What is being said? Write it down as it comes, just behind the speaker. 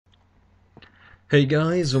Hey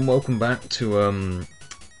guys, and welcome back to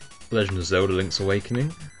Legend of Zelda: Link's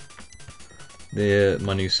Awakening.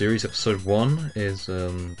 My new series, episode 1, is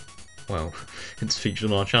well, it's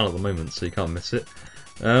featured on our channel at the moment, so you can't miss it.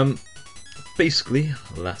 Basically,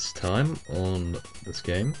 last time on this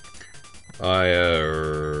game, I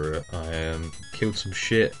killed some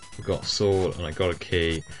shit, got a sword, and I got a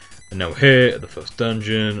key, and now we're here at the first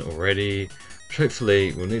dungeon already, which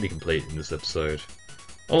hopefully we'll nearly complete in this episode.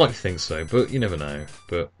 I like to think so, but you never know.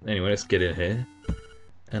 But anyway, let's get in here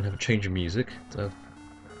and have a change of music.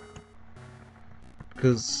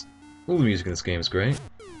 Because all the music in this game is great.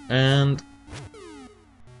 And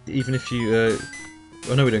even if you...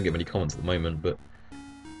 I know we don't get many comments at the moment, but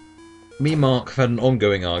me and Mark have had an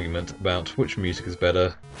ongoing argument about which music is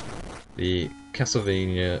better. The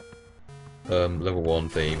Castlevania level 1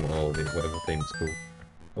 theme, or the whatever theme it's called.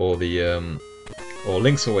 Or the or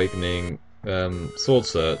Link's Awakening Sword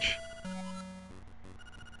Search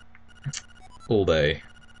all day.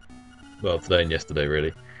 Well, today and yesterday,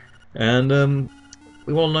 really. And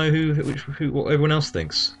we want to know what everyone else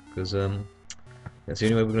thinks, because that's the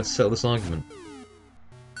only way we're going to settle this argument.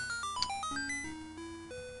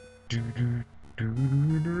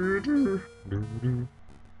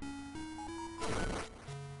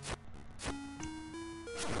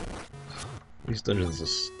 These dungeons,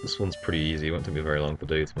 this one's pretty easy. It won't take me very long to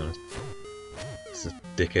do, to be honest. This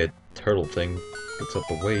dickhead turtle thing gets up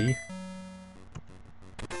the way.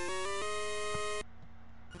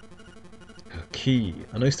 Key.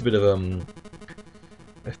 I noticed a bit of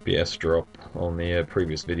FPS drop on the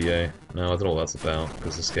previous video. Now I don't know what that's about,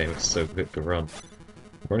 because this game is so quick to run.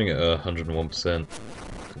 I'm running at 101%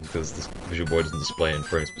 because this visual boy doesn't display it in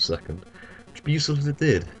frames per second, which would be useful if it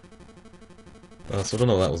did. So I don't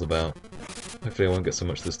know what that was about. Hopefully I won't get so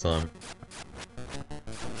much this time.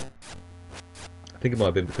 I think it might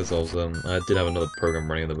have been because I did have another program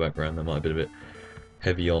running in the background that might have been a bit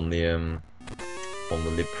heavy on the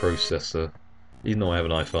lib processor, even though I have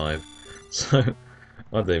an i5. So I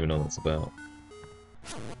don't even know what that's about.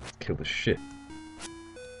 Let's kill the shit.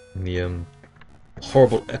 And the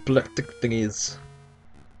horrible epileptic thingies.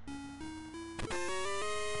 How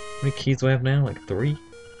many keys do I have now? Like 3? It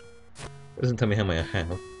doesn't tell me how many I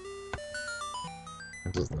have.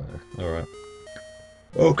 It doesn't know. Alright.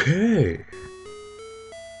 Okay!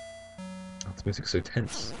 Oh, this music's so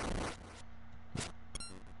tense.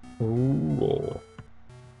 Ooh.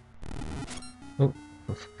 Oh.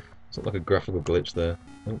 It's not like a graphical glitch there.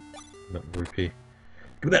 Oh, that rupee.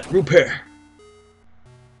 Give me that rupee!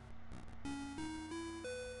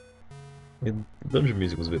 The dungeon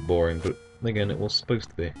music was a bit boring, but again, it was supposed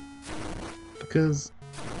to be. Because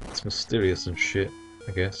it's mysterious and shit,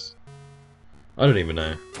 I guess. I don't even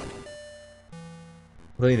know.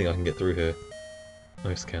 I don't even think I can get through here. Oh,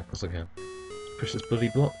 yes I can. Yes I can. Push this bloody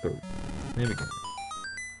block through. There we go.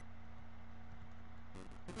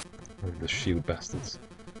 Oh, the shield bastards.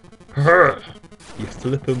 You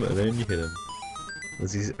flip them and then you hit them.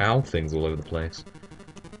 There's these owl things all over the place.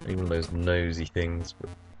 Even those nosy things. But...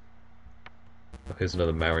 oh, here's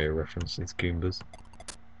another Mario reference. These Goombas.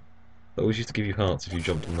 They always used to give you hearts if you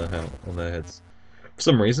jumped on their heads. For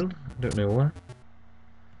some reason, I don't know why.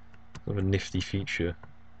 Sort of a nifty feature.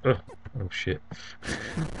 Ugh. Oh shit!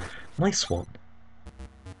 Nice one.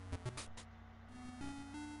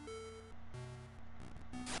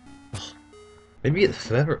 Maybe you get the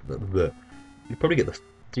feather. You probably get the.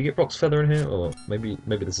 Do you get Rock's feather in here, or maybe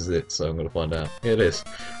this is it? So I'm gonna find out. Yeah, it is.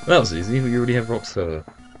 Well, that was easy. You already have Rock's feather.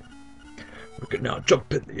 We can now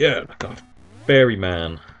jump in the air like a fairy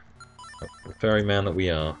man. The fairy man that we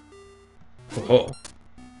are. Oh.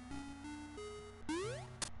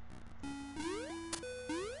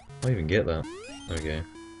 I even get that. Okay.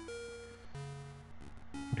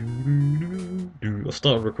 I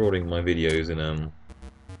started recording my videos in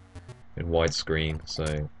widescreen,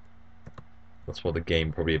 so that's why the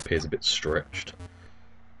game probably appears a bit stretched.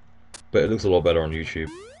 But it looks a lot better on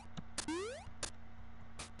YouTube.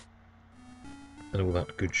 And all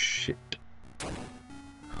that good shit.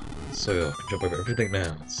 So I can jump over everything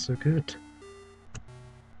now. It's so good.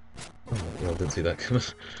 Oh, well, I didn't see that coming.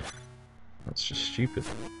 That's just stupid.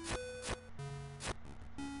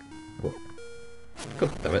 What?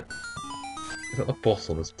 God damn it. Is that the boss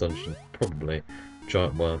on this dungeon? Probably.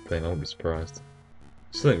 Giant wild thing, I won't be surprised.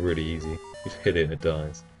 It's something really easy. You just hit it and it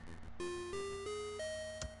dies.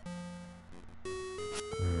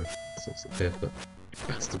 So it's there, but you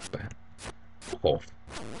bastard bat. Off.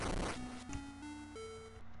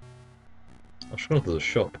 I should go to the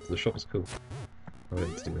shop. The shop is cool. I don't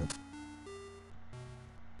need to do that.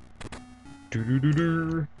 Doo doo doo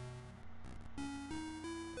doo.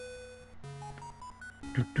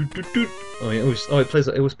 Do, do, do, do. Oh, yeah, it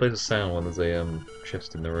always plays a sound when there's a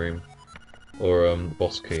chest in the room. Or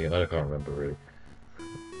boss key, I can't remember really.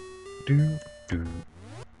 Do, do,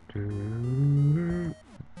 do.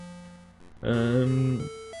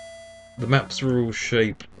 The maps are all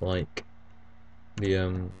shaped like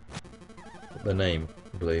the name,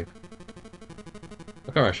 I believe.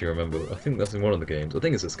 I can't actually remember. I think that's in one of the games. I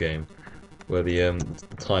think it's this game where the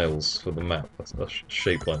tiles for the map are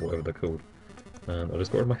shaped like whatever they're called. And I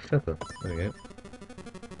just got rid of my feather. There we go.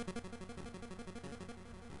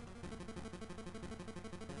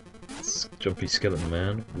 Jumpy skeleton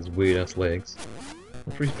man with his weird ass legs.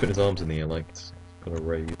 I'm sure he's putting his arms in the air like it's gonna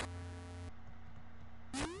rave.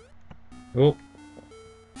 Oh!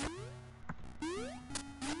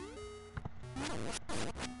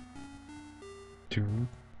 Two.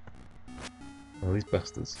 Oh, these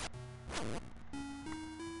bastards.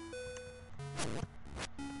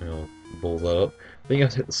 I'll ball that up. I think you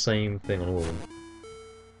have to hit the same thing on all of them.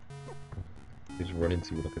 They just run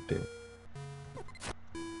into you like a dick.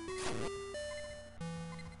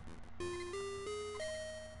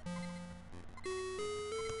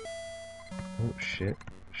 Oh shit,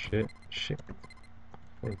 shit, shit.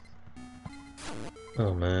 Wait.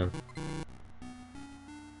 Oh man.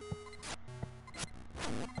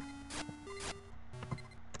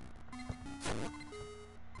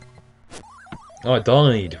 Oh, I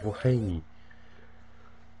died! Well, hey.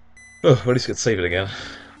 Oh, at least I could save it again.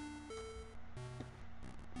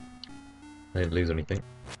 I didn't lose anything.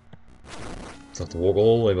 So I have to walk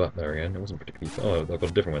all the way back there again. It wasn't particularly far. Oh, I've got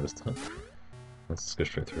a different way this time. Let's just go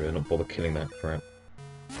straight through and not bother killing that crap.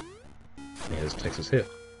 Yeah, this takes us here.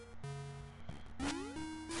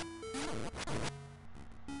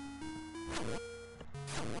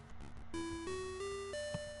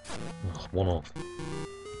 Oh, one off.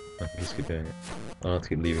 I can just keep doing it. I'll have to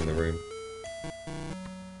keep leaving the room.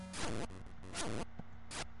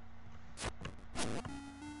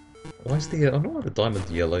 Why is the... I don't know why the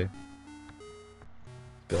diamond's yellow. It's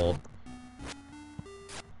a bit odd.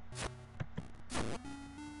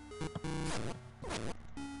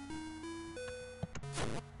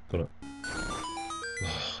 Got it.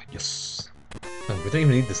 Oh, yes! Oh, we don't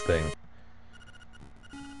even need this thing.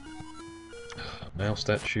 Now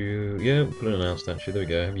statue. Yeah, put in an owl statue. There we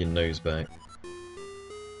go. Have your nose back.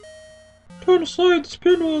 Turn aside the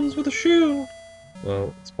spin ones with a shield!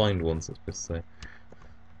 Well, spined ones, that's supposed to say.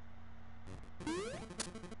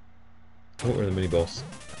 Oh, we're in the mini-boss.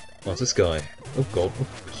 Oh, it's this guy. Oh god.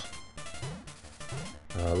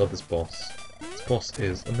 I love this boss. This boss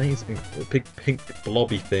is amazing. A big pink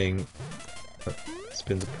blobby thing that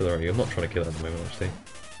spins a pillar at you. I'm not trying to kill it at the moment, actually.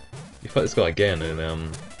 You fight this guy again in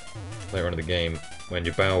later on in the game when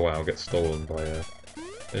your Bow Wow gets stolen by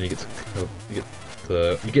and you get to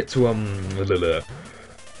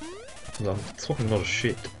I'm talking a lot of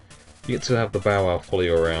shit. You get to have the Bow Wow follow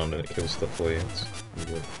you around and it kills stuff for you. It's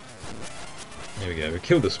really good. There we go, we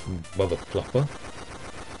killed this mother fluffer.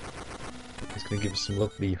 He's gonna give us some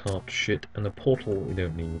lovely heart shit and a portal we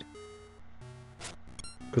don't need.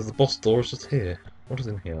 Because the boss door is just here. What is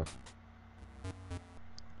in here?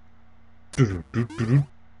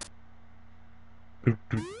 Yeah,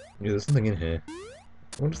 there's something in here.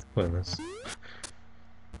 What is the point of this?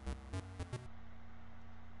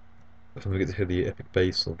 If we get to hear the epic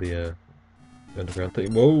bass of the underground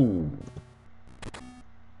thing. Whoa!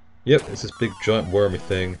 Yep, it's this big giant wormy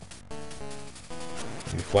thing.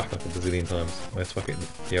 You whack up a bazillion times. Let's whack it in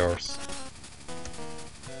the arse.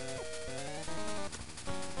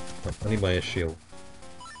 I need my shield.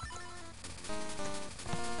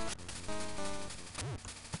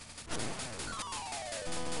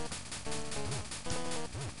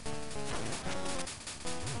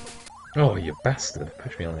 Oh, you bastard!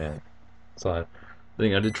 Push me on the end. So, I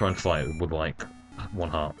think I did try and fight it with like one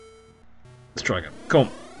heart. Let's try again. Come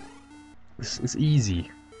on! This is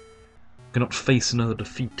easy. Cannot face another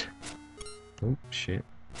defeat. Oh, shit.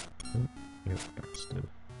 Oh, you bastard.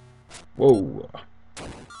 Whoa!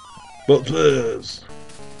 Butlers!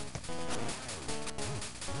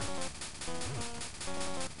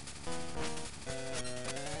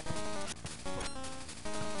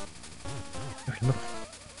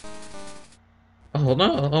 Oh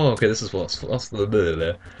no! Oh, okay. This is what that's what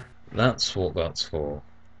that's for.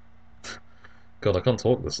 God, I can't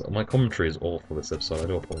talk this. My commentary is awful this episode. I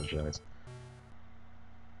do apologise.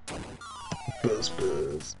 Buzz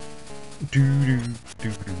buzz. Doo doo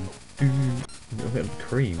doo doo doo. I'm getting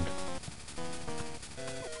creamed.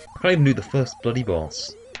 I can't even do the first bloody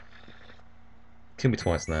boss. Kill me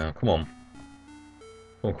twice now. Come on.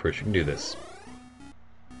 Come on, Chris. You can do this.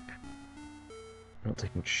 Oh, Not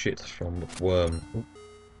taking shit from the worm.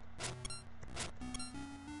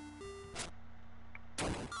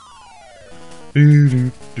 Ooh.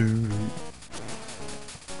 Do.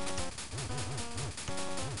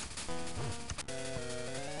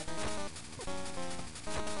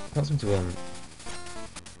 Can't seem to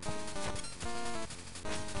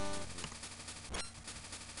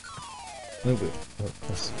no, but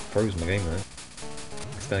that's froze my game there.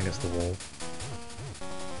 Stand against the wall.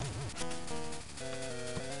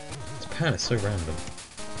 This pan is so random.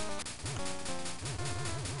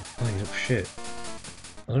 Oh, you little shit.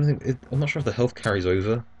 I don't think I'm not sure if the health carries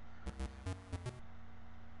over.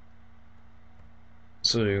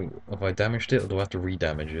 So, have I damaged it, or do I have to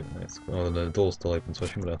re-damage it? Oh, no, the door's still open, so I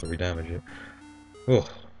shouldn't have to re-damage it. Oh,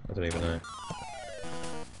 I don't even know.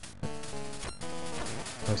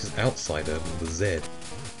 Oh, this is Outsider with a Z.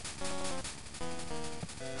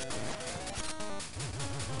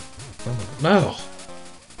 Oh, no!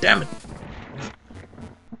 Damn it!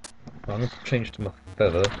 I'm gonna change to my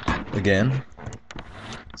feather again.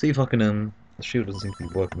 See if I can, the shield doesn't seem to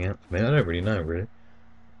be working out for me. I don't really know, really.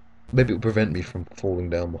 Maybe it'll prevent me from falling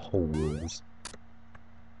down the holes.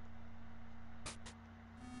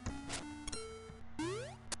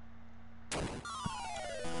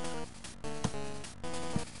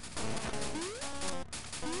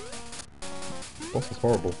 Boss is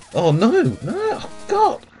horrible. Oh no! No! Oh,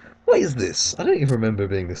 God! What is this? I don't even remember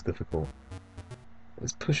being this difficult.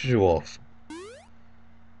 It pushes you off.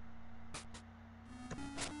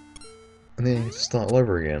 And then you have to start all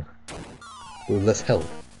over again. But with less health.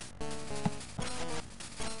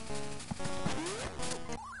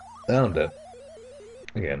 Found it.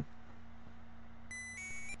 Again.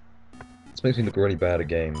 This makes me look really bad at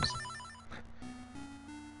games.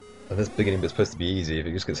 And this beginning bit's supposed to be easy. If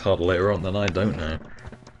it just gets harder later on, then I don't know.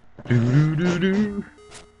 Do.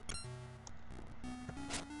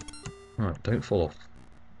 Alright, don't fall off.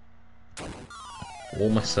 Wall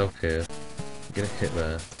myself here. Get a hit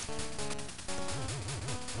there.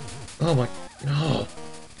 Oh my... Oh!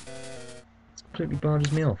 This completely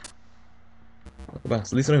barges me off.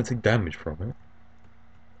 At least I don't take damage from it.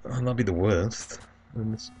 Oh, that'd be the worst.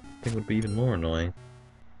 And this thing would be even more annoying.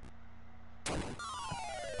 Fucking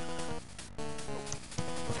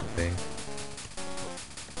thing.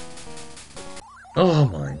 Oh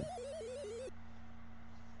my...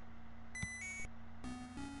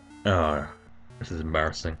 Oh, this is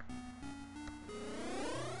embarrassing.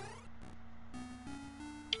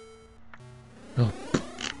 Oh.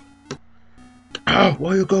 Ow!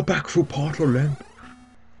 Why you go back through portal then?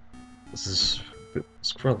 This is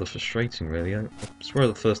it's rather frustrating, really. I swear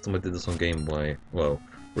the first time I did this on Game Boy, well,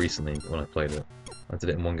 recently when I played it, I did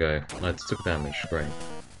it in one go, and I took damage. Great.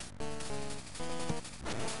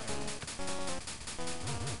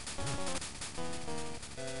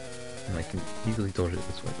 And I can easily dodge it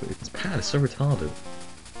this way, but its pad is so retarded.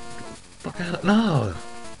 Fuck out! No!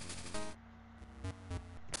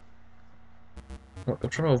 Like, I'm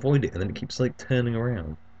trying to avoid it, and then it keeps like turning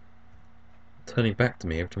around, turning back to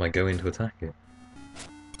me every time I go in to attack it.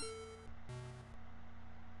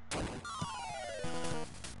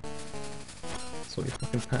 Sort your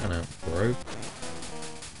fucking pattern out, bro.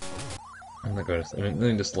 Oh my god, and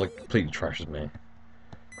then it just like completely trashes me.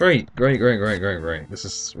 Great. This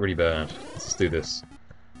is really bad. Let's do this.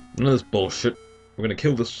 None of this bullshit. We're gonna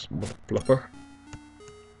kill this fluffer.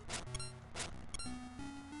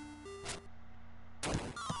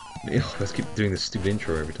 Ew, let's keep doing this stupid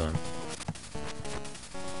intro every time.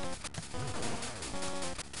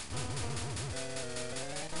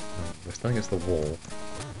 We're standing against the wall.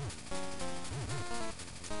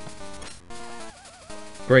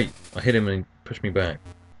 Great! I hit him and he pushed me back.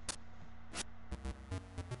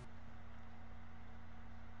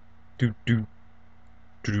 Do.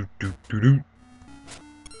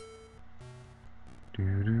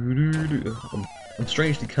 I'm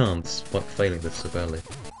strangely calm despite failing this so badly.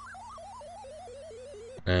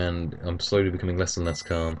 And I'm slowly becoming less and less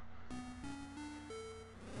calm.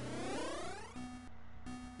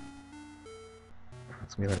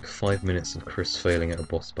 It's gonna be like 5 minutes of Chris failing at a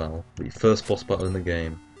boss battle. The first boss battle in the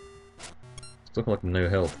game. It's looking like no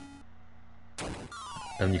health.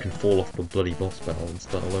 And you can fall off the bloody boss battle and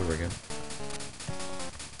start all over again.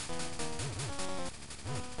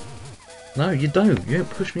 No, you don't! You don't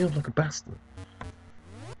push me off like a bastard.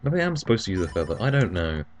 Maybe I'm supposed to use a feather. I don't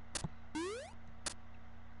know.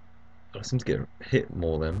 But I seem to get hit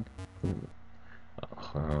more then.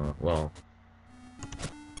 Well.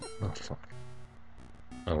 Oh, fuck.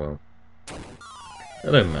 Oh well.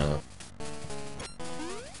 It don't matter.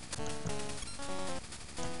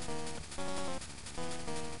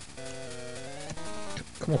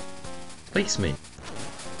 Come on, face me.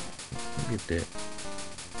 Don't be a dick.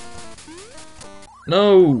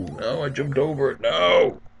 No! No, I jumped over it.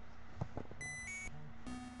 No!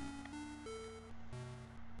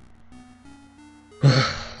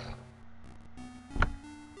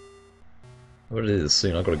 What it is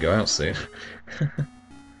soon? I've got to go out soon.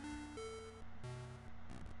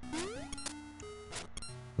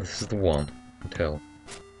 This is the one. I can tell.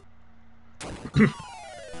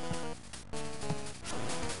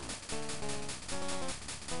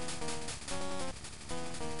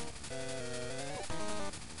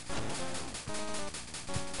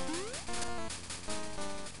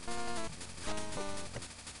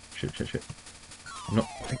 Shit. I'm not.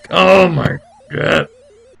 Oh my god!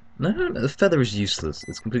 No, the feather is useless.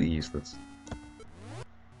 It's completely useless.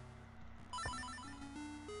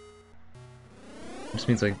 It just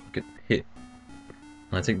means I get hit.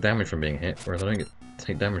 And I take damage from being hit, whereas I don't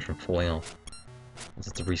take damage from falling off. I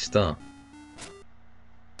just have to restart.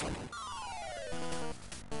 I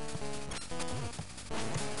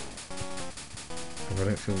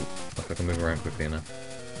don't feel like I can move around quickly enough.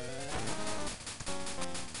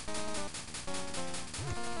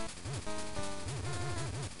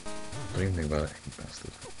 Don't even think about it, you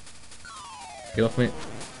bastard. Get off me!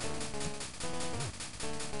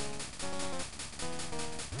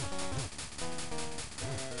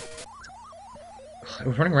 I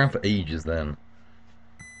was running around for ages then.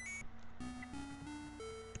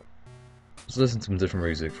 Let's listen to some different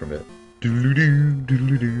music for a bit. Doodle-doo,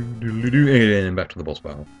 doodle-doo, doodle-doo, and back to the boss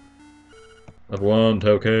battle. Level 1,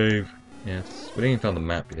 Tail Cave. Yes, we didn't even found the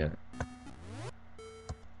map yet.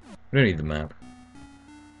 We don't need the map.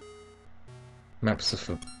 Maps are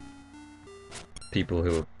for people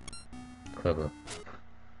who are clever.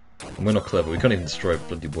 And we're not clever, we can't even destroy a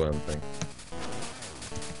bloody worm thing.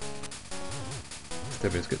 They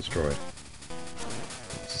just get destroyed.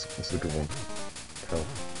 This is a good one. Hell.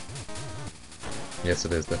 Yes,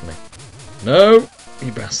 it is, definitely. No!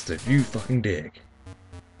 You bastard, you fucking dick.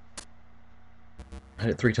 I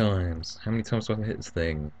hit it 3 times. How many times do I have to hit this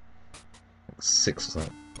thing? Like 6 or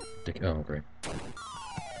something. Dick. Oh, great.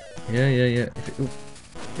 Yeah. It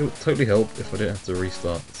would totally help if I didn't have to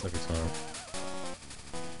restart this every time.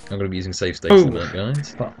 I'm going to be using save states in a minute,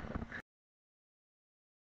 guys. Fuck.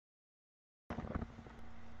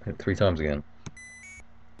 Hit 3 times again.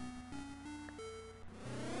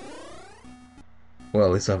 Well,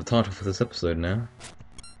 at least I have a title for this episode now.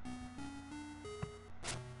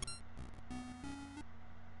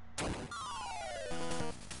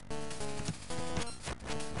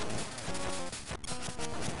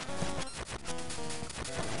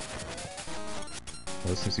 Well,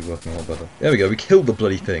 this seems to be working a lot better. There we go, we killed the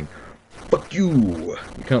bloody thing! Fuck you!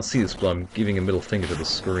 You can't see this, but I'm giving a middle finger to the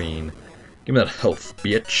screen. Give me that health,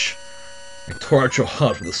 bitch! I tore out your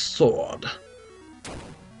heart with a sword!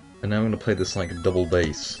 And now I'm gonna play this like double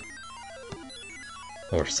bass.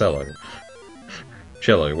 Or cello.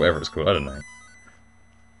 Cello, whatever it's called, I don't know.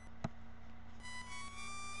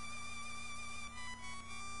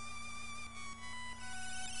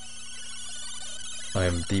 I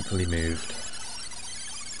am deeply moved.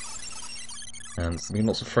 And something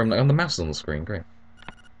lots of frame lag on the mouse on the screen, great.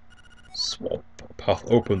 Swamp. Path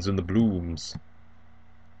opens in the blooms.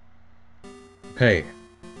 Hey.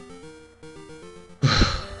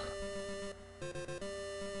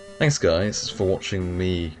 Thanks guys for watching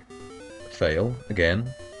me fail again.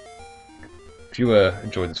 If you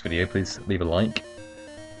enjoyed this video, please leave a like.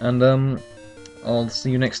 And I'll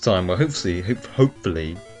see you next time where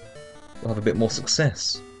hopefully we'll have a bit more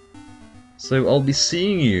success. So I'll be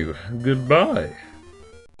seeing you. Goodbye.